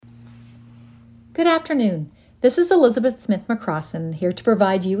Good afternoon. This is Elizabeth Smith McCrossan here to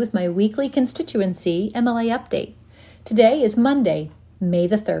provide you with my weekly constituency MLA update. Today is Monday, May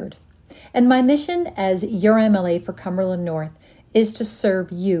the 3rd, and my mission as your MLA for Cumberland North is to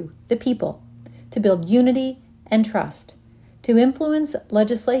serve you, the people, to build unity and trust, to influence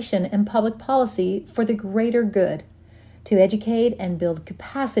legislation and public policy for the greater good, to educate and build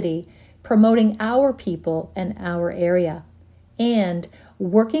capacity, promoting our people and our area, and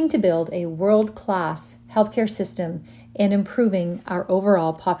working to build a world-class healthcare system and improving our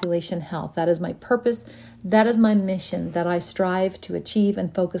overall population health. That is my purpose. That is my mission that I strive to achieve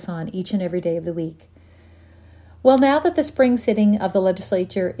and focus on each and every day of the week. Well, now that the spring sitting of the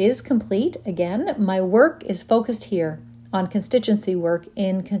legislature is complete, again, my work is focused here on constituency work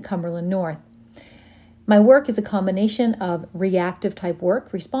in Cumberland North. My work is a combination of reactive type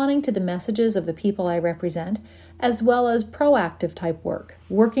work, responding to the messages of the people I represent, as well as proactive type work,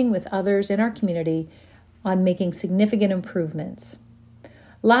 working with others in our community on making significant improvements.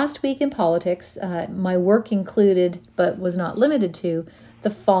 Last week in politics, my work included, but was not limited to,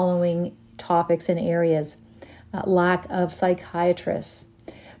 the following topics and areas: lack of psychiatrists,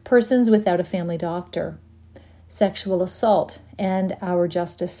 persons without a family doctor, sexual assault and our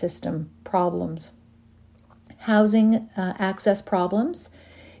justice system problems, housing access problems,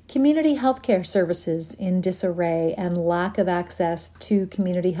 community healthcare services in disarray and lack of access to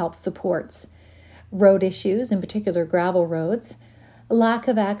community health supports, road issues, in particular gravel roads, lack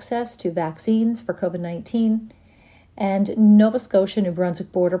of access to vaccines for COVID-19, and Nova Scotia-New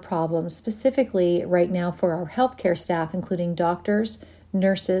Brunswick border problems, specifically right now for our healthcare staff, including doctors,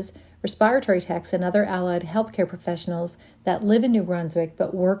 nurses, respiratory techs, and other allied healthcare professionals that live in New Brunswick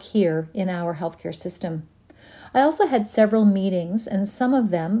but work here in our healthcare system. I also had several meetings, and some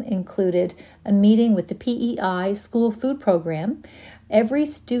of them included a meeting with the PEI school food program. Every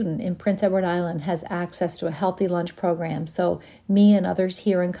student in Prince Edward Island has access to a healthy lunch program, so me and others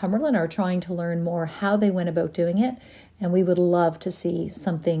here in Cumberland are trying to learn more how they went about doing it, and we would love to see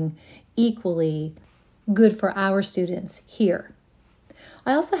something equally good for our students here.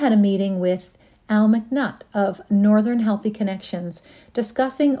 I also had a meeting with Al McNutt of Northern Healthy Connections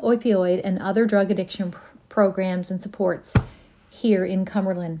discussing opioid and other drug addiction programs and supports here in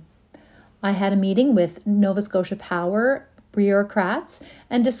Cumberland. I had a meeting with Nova Scotia Power bureaucrats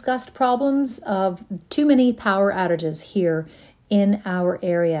and discussed problems of too many power outages here in our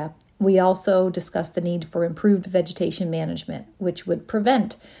area. We also discussed the need for improved vegetation management, which would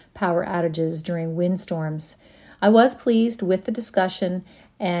prevent power outages during windstorms. I was pleased with the discussion,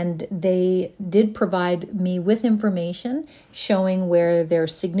 and they did provide me with information showing where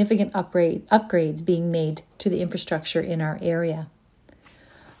there's significant upgrades being made to the infrastructure in our area.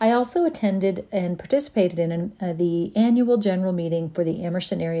 I also attended and participated in the annual general meeting for the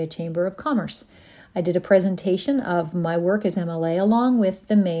Emerson Area Chamber of Commerce. I did a presentation of my work as MLA along with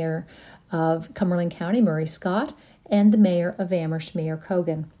the Mayor of Cumberland County, Murray Scott, and the Mayor of Amherst, Mayor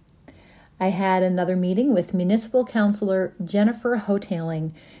Cogan. I had another meeting with Municipal Councillor Jennifer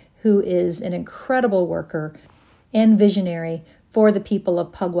Hoteling, who is an incredible worker and visionary for the people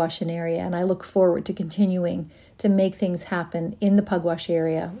of Pugwash area, and I look forward to continuing to make things happen in the Pugwash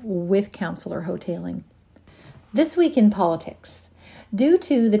area with Councillor Hoteling. This week in politics, due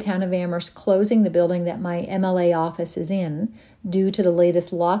to the town of Amherst closing the building that my MLA office is in, due to the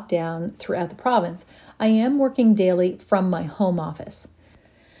latest lockdown throughout the province, I am working daily from my home office.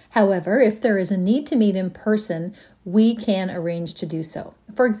 However, if there is a need to meet in person, we can arrange to do so.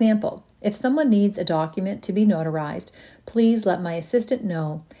 For example, if someone needs a document to be notarized, please let my assistant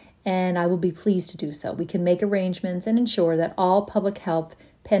know, and I will be pleased to do so. We can make arrangements and ensure that all public health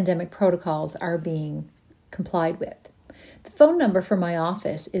pandemic protocols are being complied with. The phone number for my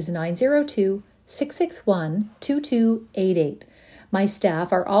office is 902-661-2288. My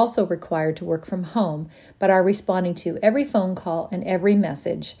staff are also required to work from home, but are responding to every phone call and every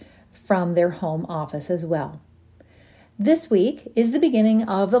message from their home office as well. This week is the beginning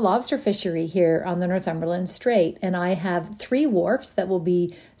of the lobster fishery here on the Northumberland Strait, and I have 3 wharfs that will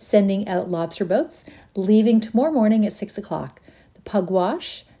be sending out lobster boats, leaving tomorrow morning at 6 o'clock. The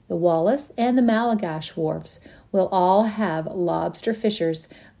Pugwash, the Wallace, and the Malagash wharfs will all have lobster fishers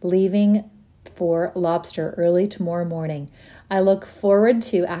leaving for lobster early tomorrow morning. I look forward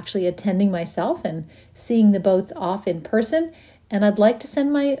to actually attending myself and seeing the boats off in person, and I'd like to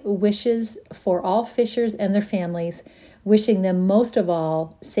send my wishes for all fishers and their families, wishing them most of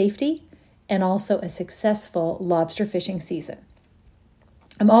all safety and also a successful lobster fishing season.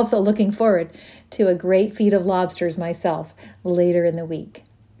 I'm also looking forward to a great feed of lobsters myself later in the week.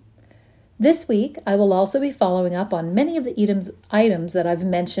 This week, I will also be following up on many of the items that I've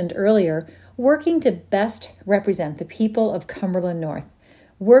mentioned earlier, working to best represent the people of Cumberland North,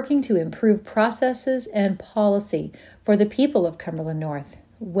 working to improve processes and policy for the people of Cumberland North,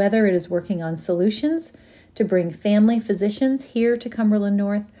 whether it is working on solutions to bring family physicians here to Cumberland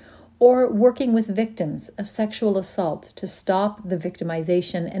North, or working with victims of sexual assault to stop the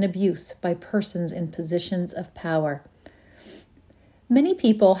victimization and abuse by persons in positions of power. Many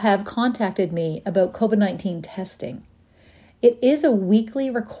people have contacted me about COVID-19 testing. It is a weekly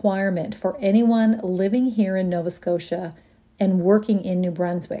requirement for anyone living here in Nova Scotia and working in New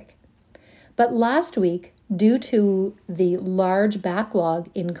Brunswick. But last week, due to the large backlog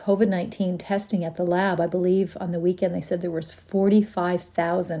in COVID-19 testing at the lab, I believe on the weekend they said there was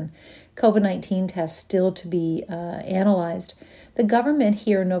 45,000 COVID-19 tests still to be analyzed. The government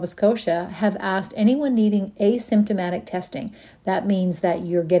here in Nova Scotia have asked anyone needing asymptomatic testing, that means that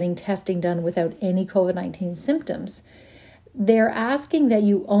you're getting testing done without any COVID-19 symptoms, they're asking that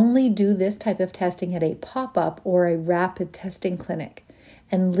you only do this type of testing at a pop-up or a rapid testing clinic,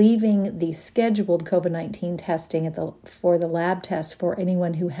 and leaving the scheduled COVID-19 testing for the lab test for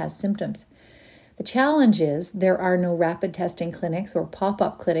anyone who has symptoms. The challenge is there are no rapid testing clinics or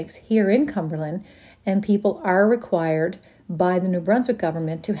pop-up clinics here in Cumberland, and people are required by the New Brunswick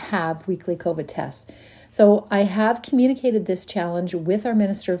government to have weekly COVID tests. So I have communicated this challenge with our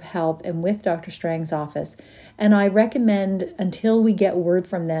Minister of Health and with Dr. Strang's office, and I recommend, until we get word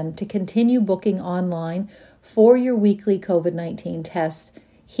from them, to continue booking online for your weekly COVID-19 tests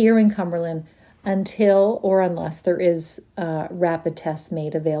here in Cumberland until or unless there is rapid tests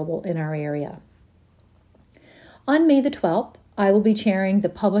made available in our area. On May the 12th, I will be chairing the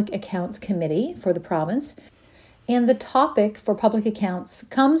Public Accounts Committee for the province, and the topic for public accounts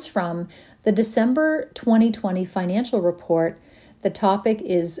comes from the December 2020 financial report. The topic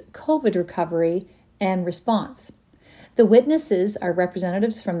is COVID recovery and response. The witnesses are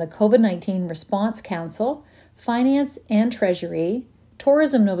representatives from the COVID-19 Response Council, Finance and Treasury,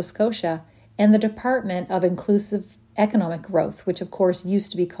 Tourism Nova Scotia, and the Department of Inclusive Economic Growth, which of course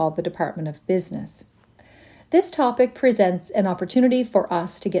used to be called the Department of Business. This topic presents an opportunity for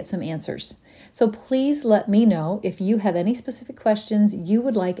us to get some answers. So please let me know if you have any specific questions you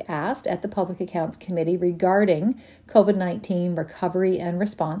would like asked at the Public Accounts Committee regarding COVID-19 recovery and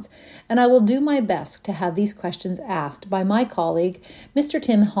response, and I will do my best to have these questions asked by my colleague, Mr.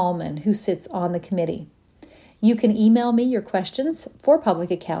 Tim Hallman, who sits on the committee. You can email me your questions for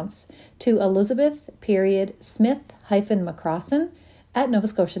public accounts to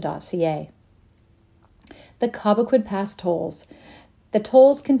elizabeth.smith-macrossin@novascotia.ca. The Cobequid Pass tolls. The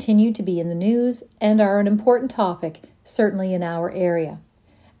tolls continue to be in the news and are an important topic, certainly in our area.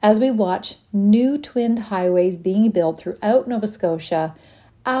 As we watch new twinned highways being built throughout Nova Scotia,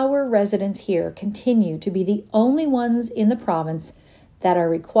 our residents here continue to be the only ones in the province that are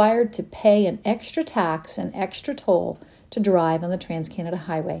required to pay an extra tax and extra toll to drive on the Trans-Canada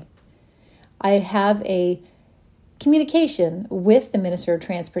Highway. I have a communication with the Minister of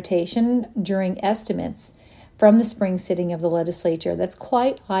Transportation during estimates from the spring sitting of the legislature that's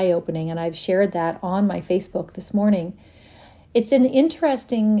quite eye-opening, and I've shared that on my Facebook this morning. It's an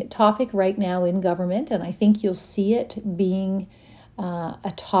interesting topic right now in government, and I think you'll see it being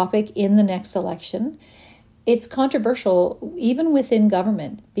a topic in the next election. It's controversial even within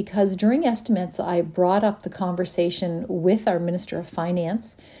government, because during estimates I brought up the conversation with our Minister of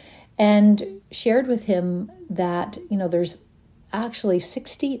Finance and shared with him that, there's actually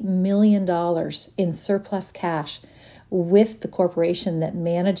 $60 million in surplus cash with the corporation that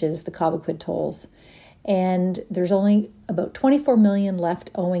manages the Cobequid tolls. And there's only about $24 million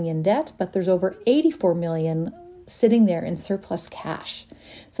left owing in debt, but there's over $84 million sitting there in surplus cash.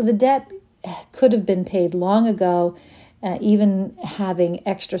 So the debt could have been paid long ago, even having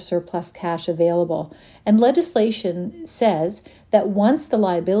extra surplus cash available. And legislation says that once the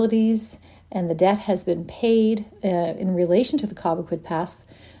liabilities and the debt has been paid in relation to the Cobequid Pass,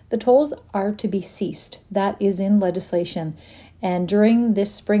 the tolls are to be ceased. That is in legislation. And during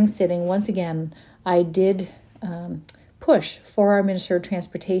this spring sitting, once again, I did push for our Minister of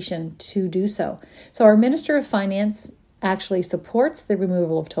Transportation to do so. So our Minister of Finance actually supports the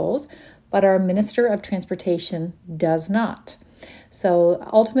removal of tolls, but our Minister of Transportation does not. So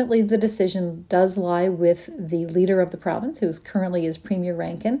ultimately, the decision does lie with the leader of the province, who currently is Premier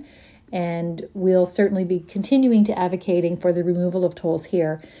Rankin, and we'll certainly be continuing to advocating for the removal of tolls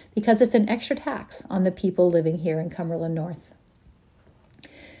here because it's an extra tax on the people living here in Cumberland North.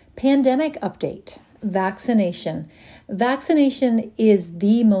 Pandemic update. Vaccination. Vaccination is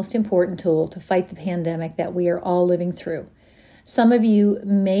the most important tool to fight the pandemic that we are all living through. Some of you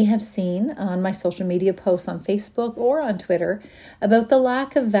may have seen on my social media posts on Facebook or on Twitter about the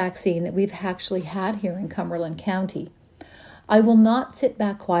lack of vaccine that we've actually had here in Cumberland County. I will not sit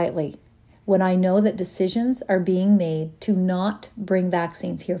back quietly when I know that decisions are being made to not bring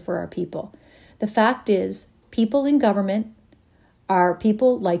vaccines here for our people. The fact is, people in government are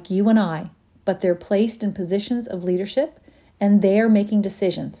people like you and I, but they're placed in positions of leadership and they are making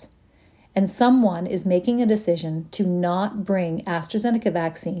decisions. And someone is making a decision to not bring AstraZeneca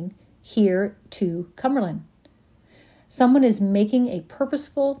vaccine here to Cumberland. Someone is making a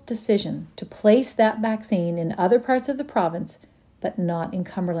purposeful decision to place that vaccine in other parts of the province, but not in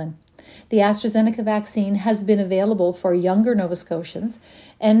Cumberland. The AstraZeneca vaccine has been available for younger Nova Scotians,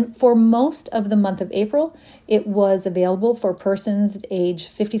 and for most of the month of April, it was available for persons aged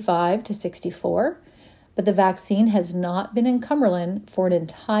 55 to 64, but the vaccine has not been in Cumberland for an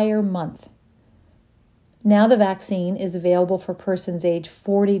entire month. Now the vaccine is available for persons aged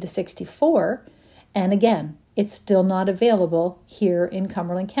 40 to 64, and again, it's still not available here in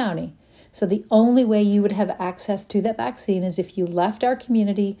Cumberland County. So the only way you would have access to that vaccine is if you left our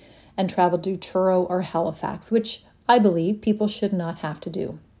community and traveled to Truro or Halifax, which I believe people should not have to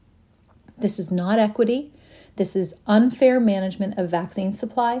do. This is not equity. This is unfair management of vaccine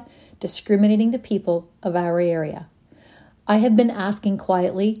supply, discriminating the people of our area. I have been asking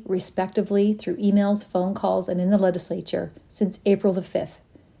quietly, respectively, through emails, phone calls, and in the legislature since April the 5th.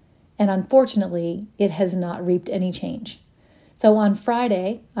 And unfortunately, it has not reaped any change. So on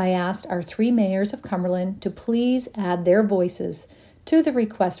Friday, I asked our 3 mayors of Cumberland to please add their voices to the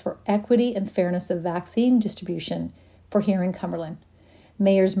request for equity and fairness of vaccine distribution for here in Cumberland.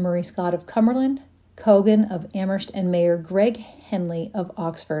 Mayors Murray Scott of Cumberland, Cogan of Amherst, and Mayor Greg Henley of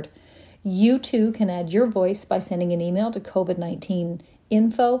Oxford. You too can add your voice by sending an email to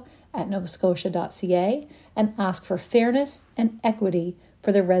covid19info@novascotia.ca and ask for fairness and equity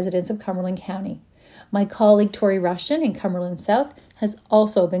for the residents of Cumberland County. My colleague Tori Rushton in Cumberland South has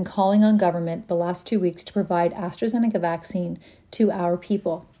also been calling on government the last 2 weeks to provide AstraZeneca vaccine to our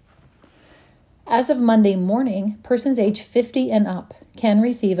people. As of Monday morning, persons aged 50 and up can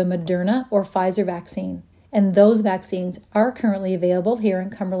receive a Moderna or Pfizer vaccine, and those vaccines are currently available here in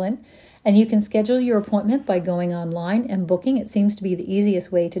Cumberland, and you can schedule your appointment by going online and booking. It seems to be the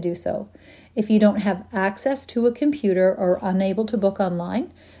easiest way to do so. If you don't have access to a computer or unable to book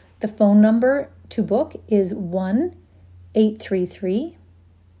online, the phone number to book is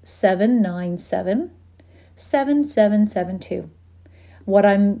 1-833-797-7772. What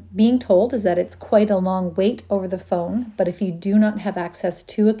I'm being told is that it's quite a long wait over the phone, but if you do not have access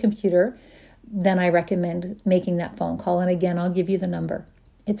to a computer, then I recommend making that phone call. And again, I'll give you the number.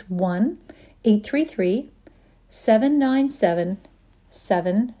 It's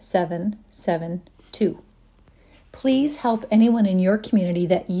 1-833-797-7772. Please help anyone in your community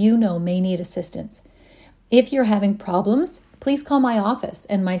that you know may need assistance. If you're having problems, please call my office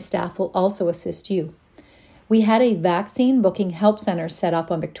and my staff will also assist you. We had a vaccine booking help center set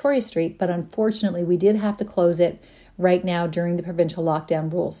up on Victoria Street, but unfortunately we did have to close it right now during the provincial lockdown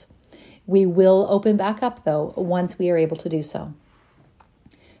rules. We will open back up though once we are able to do so.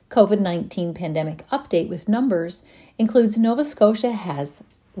 COVID-19 pandemic update with numbers includes Nova Scotia has,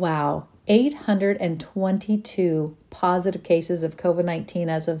 822 positive cases of COVID-19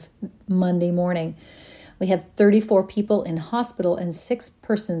 as of Monday morning. We have 34 people in hospital and 6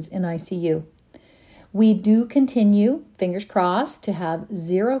 persons in ICU. We do continue, fingers crossed, to have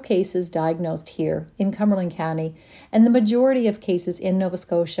 0 cases diagnosed here in Cumberland County, and the majority of cases in Nova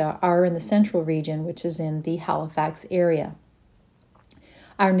Scotia are in the central region, which is in the Halifax area.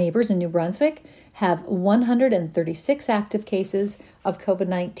 Our neighbors in New Brunswick have 136 active cases of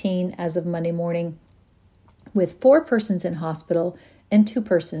COVID-19 as of Monday morning, with 4 persons in hospital and 2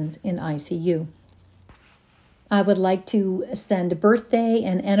 persons in ICU. I would like to send birthday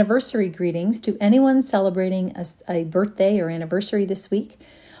and anniversary greetings to anyone celebrating a birthday or anniversary this week.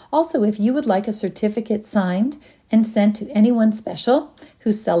 Also, if you would like a certificate signed and sent to anyone special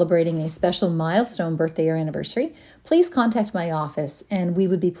who's celebrating a special milestone birthday or anniversary, please contact my office and we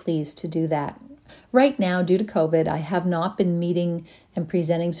would be pleased to do that. Right now, due to COVID, I have not been meeting and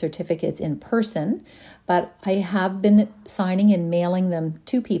presenting certificates in person, but I have been signing and mailing them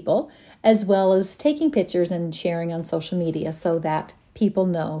to people, as well as taking pictures and sharing on social media so that people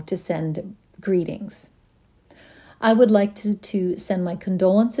know to send greetings. I would like to send my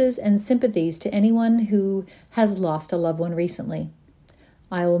condolences and sympathies to anyone who has lost a loved one recently.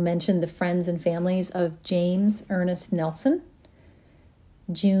 I will mention the friends and families of James Ernest Nelson,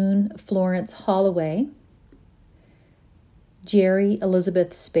 June Florence Holloway, Jerry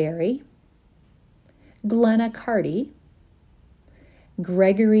Elizabeth Sperry, Glenna Carty,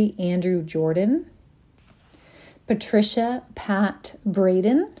 Gregory Andrew Jordan, Patricia Pat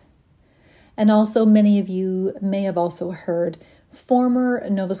Braden, and also many of you may have also heard former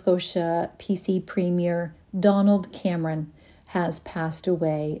Nova Scotia PC Premier Donald Cameron has passed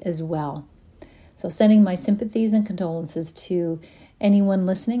away as well. So sending my sympathies and condolences to anyone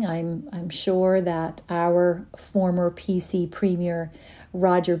listening. I'm sure that our former PC Premier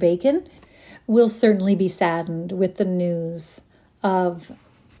Roger Bacon will certainly be saddened with the news of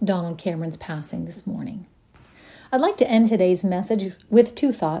Donald Cameron's passing this morning. I'd like to end today's message with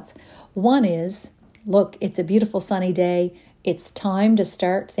two thoughts. One is, look, it's a beautiful sunny day. It's time to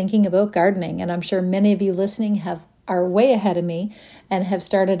start thinking about gardening. And I'm sure many of you listening are way ahead of me and have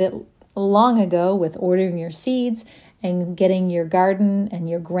started it long ago with ordering your seeds and getting your garden and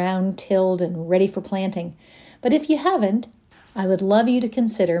your ground tilled and ready for planting. But if you haven't, I would love you to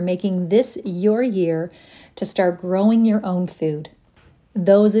consider making this your year to start growing your own food.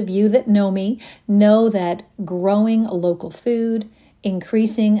 Those of you that know me know that growing local food,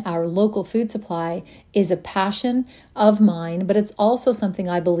 increasing our local food supply is a passion of mine, but it's also something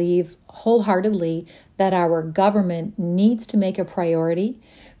I believe wholeheartedly that our government needs to make a priority.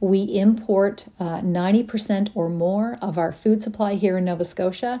 We import 90% or more of our food supply here in Nova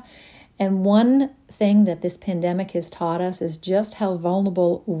Scotia. And one thing that this pandemic has taught us is just how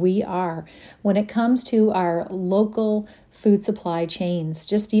vulnerable we are when it comes to our local food supply chains.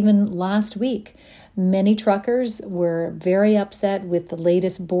 Just even last week, many truckers were very upset with the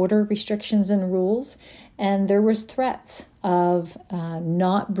latest border restrictions and rules, and there was threats of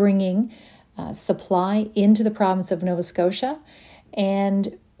not bringing supply into the province of Nova Scotia.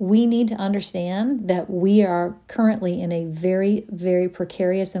 And we need to understand that we are currently in a very, very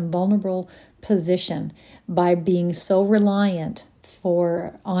precarious and vulnerable position by being so reliant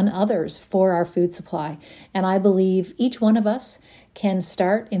on others for our food supply. And I believe each one of us can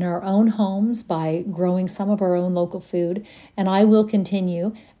start in our own homes by growing some of our own local food. And I will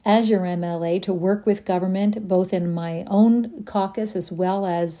continue as your MLA to work with government, both in my own caucus as well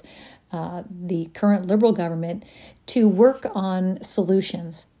as the current Liberal government, to work on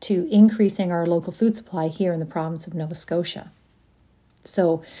solutions to increasing our local food supply here in the province of Nova Scotia.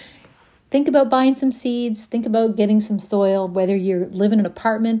 So think about buying some seeds, think about getting some soil, whether you live in an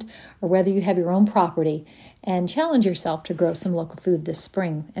apartment or whether you have your own property, and challenge yourself to grow some local food this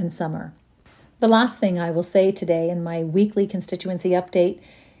spring and summer. The last thing I will say today in my weekly constituency update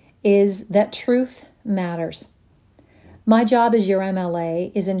is that truth matters. My job as your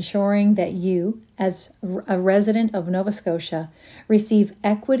MLA is ensuring that you, as a resident of Nova Scotia, receive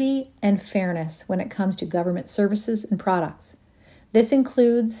equity and fairness when it comes to government services and products. This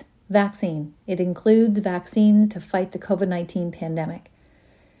includes vaccine. It includes vaccine to fight the COVID-19 pandemic.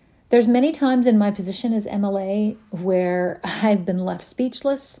 There's many times in my position as MLA where I've been left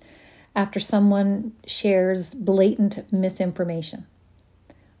speechless after someone shares blatant misinformation.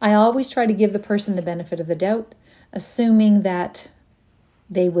 I always try to give the person the benefit of the doubt, assuming that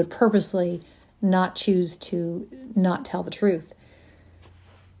they would purposely not choose to not tell the truth.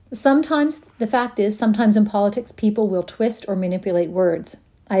 Sometimes, the fact is, sometimes in politics, people will twist or manipulate words.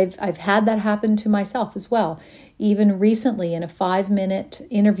 I've had that happen to myself as well. Even recently, in a 5-minute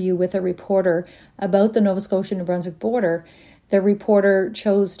interview with a reporter about the Nova Scotia-New Brunswick border, the reporter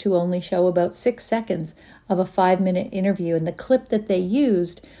chose to only show about 6 seconds of a 5-minute interview, and the clip that they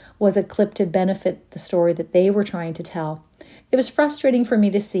used was a clip to benefit the story that they were trying to tell. It was frustrating for me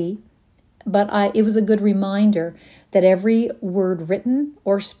to see, but it was a good reminder that every word written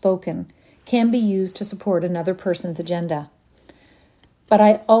or spoken can be used to support another person's agenda. But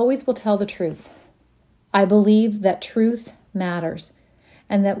I always will tell the truth. I believe that truth matters,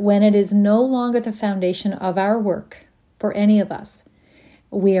 and that when it is no longer the foundation of our work for any of us,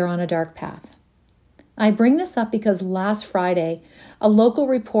 we are on a dark path. I bring this up because last Friday, a local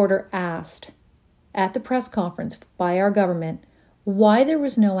reporter asked at the press conference by our government why there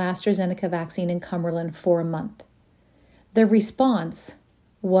was no AstraZeneca vaccine in Cumberland for a month. The response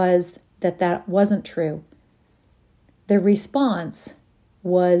was that wasn't true. The response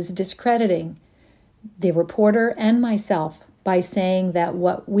was discrediting the reporter and myself by saying that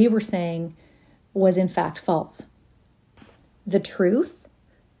what we were saying was in fact false. The truth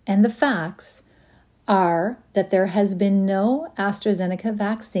and the facts are that there has been no AstraZeneca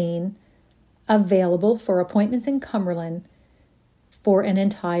vaccine available for appointments in Cumberland for an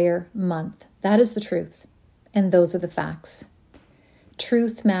entire month. That is the truth, and those are the facts.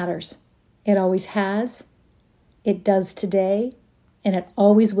 Truth matters. It always has, it does today, and it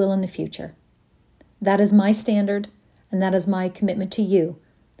always will in the future. That is my standard, and that is my commitment to you,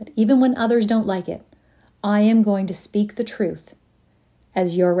 that even when others don't like it, I am going to speak the truth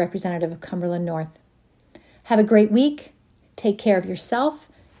as your representative of Cumberland North. Have a great week. Take care of yourself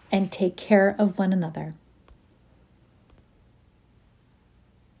and take care of one another.